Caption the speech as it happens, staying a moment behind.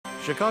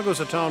Chicago's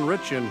a town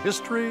rich in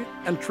history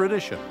and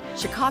tradition.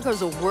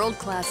 Chicago's a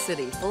world-class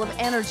city full of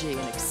energy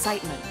and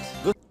excitement.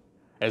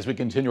 As we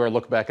continue our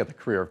look back at the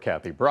career of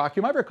Kathy Brock,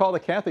 you might recall that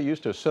Kathy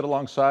used to sit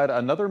alongside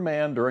another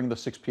man during the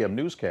 6 p.m.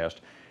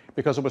 newscast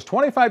because it was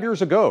 25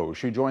 years ago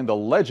she joined the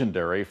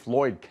legendary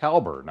Floyd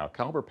Kalber. Now,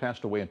 Kalber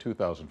passed away in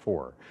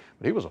 2004,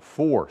 but he was a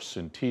force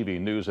in TV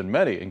news, and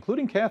many,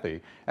 including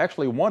Kathy,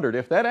 actually wondered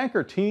if that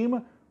anchor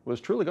team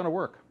was truly going to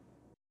work.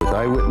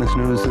 Eyewitness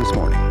News this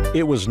morning.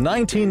 It was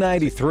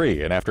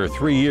 1993, and after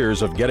 3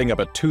 years of getting up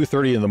at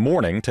 2:30 in the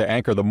morning to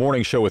anchor the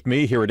morning show with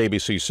me here at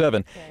ABC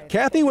 7,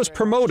 Kathy was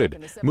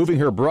promoted, moving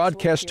her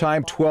broadcast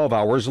time 12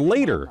 hours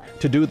later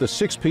to do the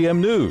 6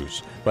 p.m.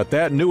 news. But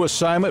that new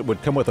assignment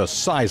would come with a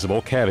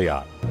sizable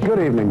caveat. Good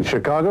evening,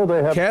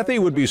 Chicago. Kathy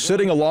would be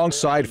sitting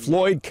alongside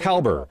Floyd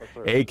Kalber,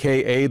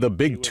 a.k.a. the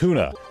Big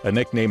Tuna, a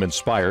nickname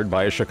inspired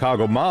by a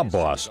Chicago mob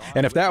boss.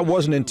 And if that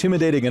wasn't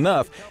intimidating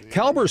enough,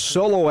 Kalber's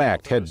solo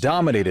act had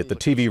dominated the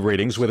TV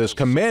ratings with his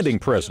commanding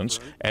presence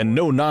and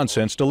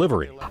no-nonsense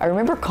delivery. I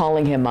remember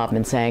calling him up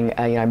and saying,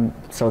 I'm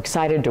so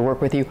excited to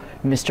work with you,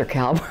 Mr.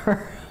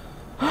 Kalber.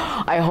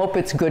 I hope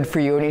it's good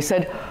for you. And he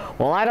said,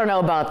 well, I don't know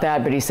about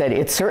that, but he said,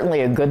 it's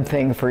certainly a good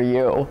thing for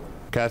you.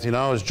 Kathy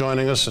now is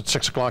joining us at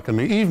 6 o'clock in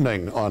the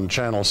evening on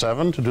Channel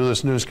 7 to do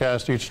this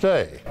newscast each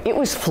day. It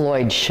was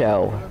Floyd's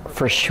show,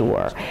 for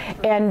sure.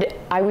 And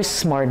I was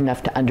smart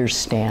enough to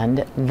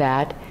understand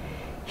that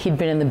he'd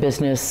been in the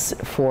business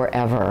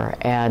forever,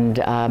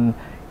 and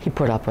he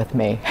put up with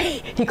me.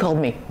 He called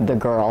me the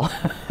girl.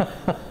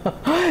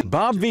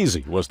 Bob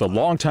Veazey was the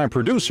longtime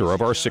producer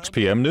of our 6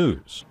 p.m.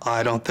 news.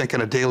 I don't think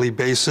on a daily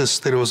basis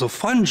that it was a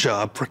fun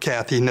job for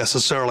Kathy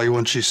necessarily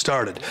when she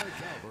started.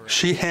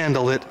 She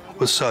handled it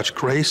with such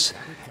grace,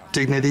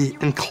 dignity,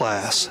 and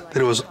class that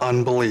it was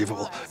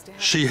unbelievable.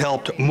 She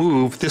helped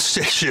move this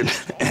station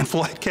and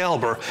Floyd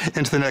Kalber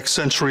into the next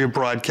century of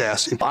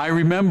broadcasting. I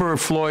remember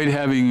Floyd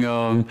having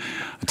a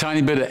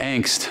tiny bit of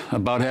angst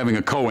about having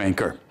a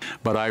co-anchor,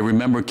 but I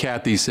remember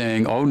Kathy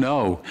saying, oh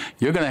no,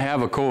 you're going to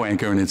have a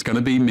co-anchor and it's going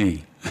to be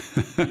me.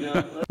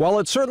 While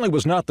it certainly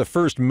was not the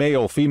first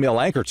male-female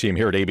anchor team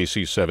here at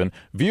ABC 7,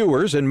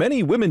 viewers and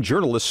many women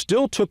journalists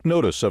still took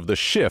notice of the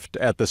shift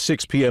at the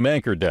 6 p.m.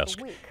 anchor desk.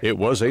 It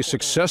was a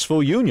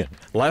successful union,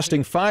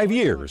 lasting 5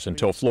 years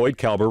until Floyd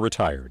Kalber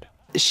retired.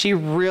 She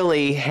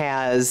really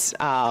has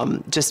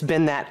just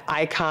been that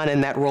icon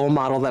and that role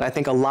model that I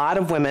think a lot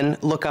of women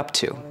look up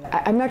to.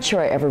 I'm not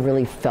sure I ever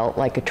really felt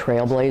like a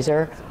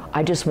trailblazer.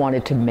 I just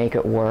wanted to make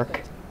it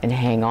work and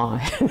hang on.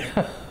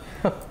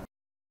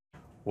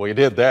 Well, you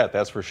did that,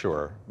 that's for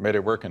sure. Made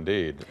it work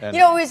indeed. And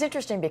You know, it was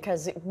interesting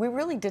because we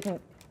really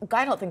didn't,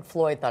 I don't think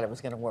Floyd thought it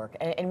was going to work.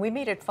 And we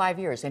made it 5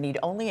 years, and he'd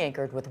only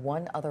anchored with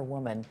one other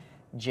woman,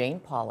 Jane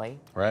Pauley,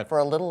 for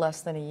a little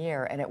less than a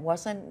year, and it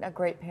wasn't a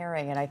great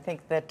pairing. And I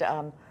think that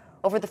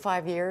over the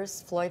 5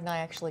 years, Floyd and I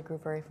actually grew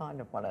very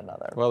fond of one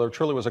another. well, there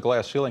truly was a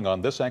glass ceiling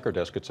on this anchor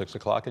desk at 6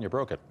 o'clock, and you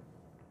broke it.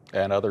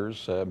 And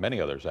others, many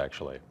others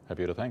actually, have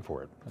you to thank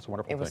for it. That's a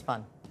wonderful thing. It was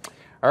fun.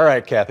 All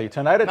right, Kathy,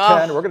 tonight at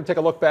 10, we're going to take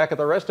a look back at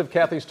the rest of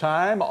Kathy's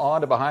time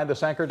on to behind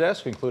this anchor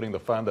desk, including the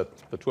fun that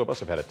the two of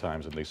us have had at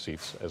times in these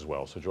seats as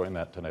well. So join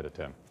that tonight at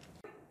 10.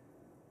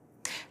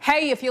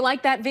 Hey, if you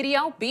like that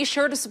video, be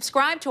sure to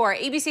subscribe to our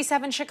ABC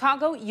 7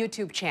 Chicago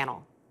YouTube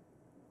channel.